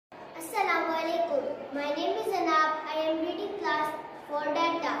Assalamu alaikum. My name is Anab. I am reading class 4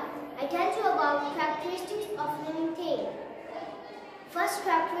 data. I tell you about characteristics of living thing. First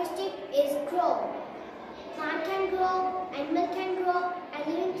characteristic is grow. Plant can grow, animal can grow,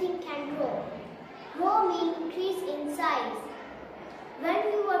 and living thing can grow. Grow means increase in size. When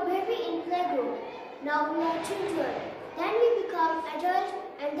we were baby in playgroup, now we are children. Then we become adult,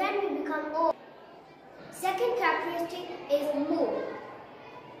 and then we become old. Second characteristic is move.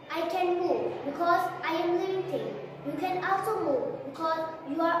 I can move because I am living thing. You can also move because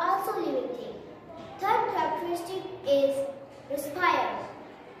you are also living thing. Third characteristic is respire.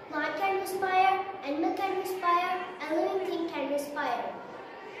 Plant can respire, animal can respire, and living thing can respire.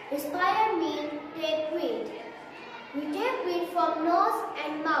 Respire means take breath. We take breath from nose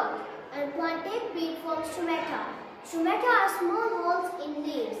and mouth, and plant take breath from stomata. Stomata are small holes in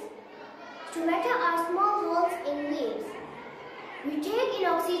leaves. Stomata are small holes in leaves. We take in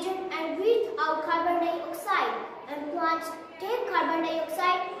oxygen and breathe out carbon dioxide, and plants take carbon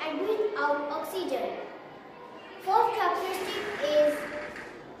dioxide and breathe out oxygen. Fourth characteristic is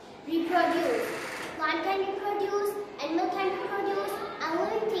reproduce. Plant can reproduce, animal can reproduce, and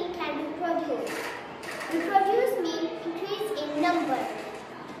living thing can reproduce. Reproduce means increase in number.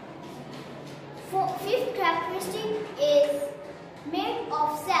 Fifth characteristic is made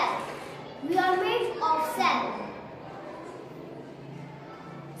of cell. We are made of cell.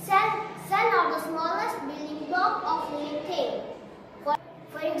 Cell are the smallest building block of living thing.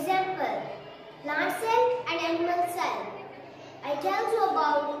 For example, plant cell and animal cell. I tell you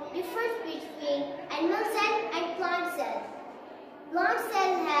about difference between animal cell and plant cell. Plant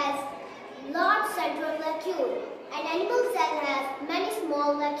cell has large central vacuole and animal cell has many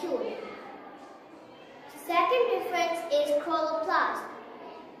small vacuoles. Second difference is chloroplast.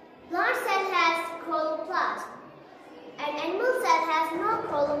 Plant cell has chloroplast and animal cell has no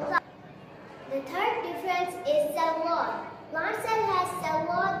chloroplast. The third difference is cell wall. Plant cell has cell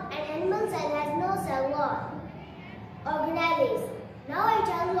wall and animal cell has no cell wall. Organelles. Now I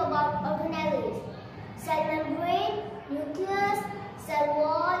tell you about organelles. Cell membrane, nucleus, cell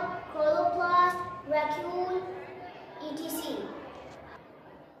wall, chloroplast, vacuole, etc.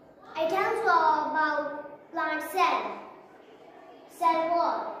 I tell you about plant cell. Cell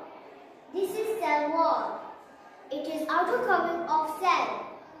wall. This is cell wall. It is outer covering of cell.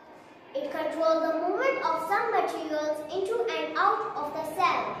 It controls the movement of some materials into and out of the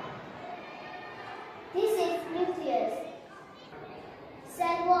cell. This is nucleus.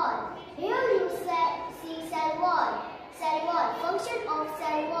 Cell wall. Here you see cell wall. Cell wall. Function of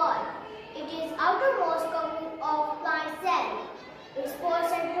cell wall. It is outermost covering of plant cell. It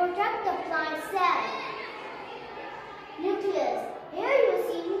supports and protects the plant cell. Nucleus. Here you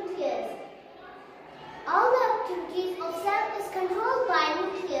see nucleus. All the activities of cell is controlled by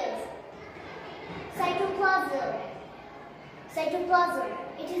nucleus. Cytoplasm. Cytoplasm.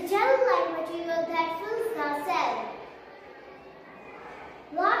 It is gel-like material that fills the cell.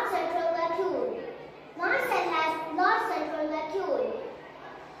 Large central vacuole. Plant cell has large central vacuole.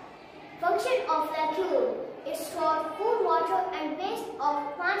 Function of vacuole. It stores food, water, and waste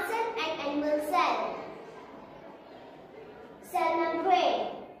of plant cell and animal cell. Cell membrane.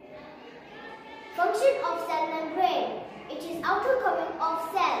 Function of cell membrane. It is outer covering of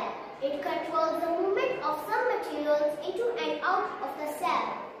cell. It controls the movement of some materials into and out of the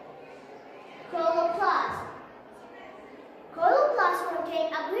cell. Chloroplast. Chloroplasts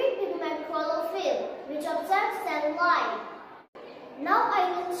contain a green pigment chlorophyll which absorbs cell light. Now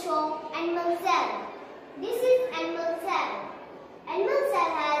I will show animal cell. This is animal cell. Animal cell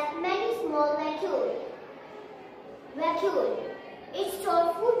has many small vacuoles. Vacuole. It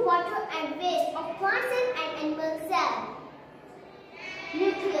stores food, water, and waste of plant cell and animal cell.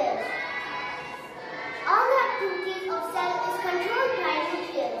 Nucleus. All the activities of cell is controlled by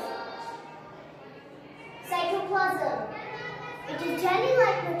nucleus. Cytoplasm. It is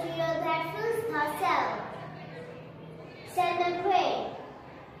jelly-like material that fills the cell. Cell membrane.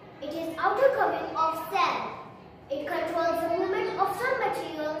 It is outer covering of cell.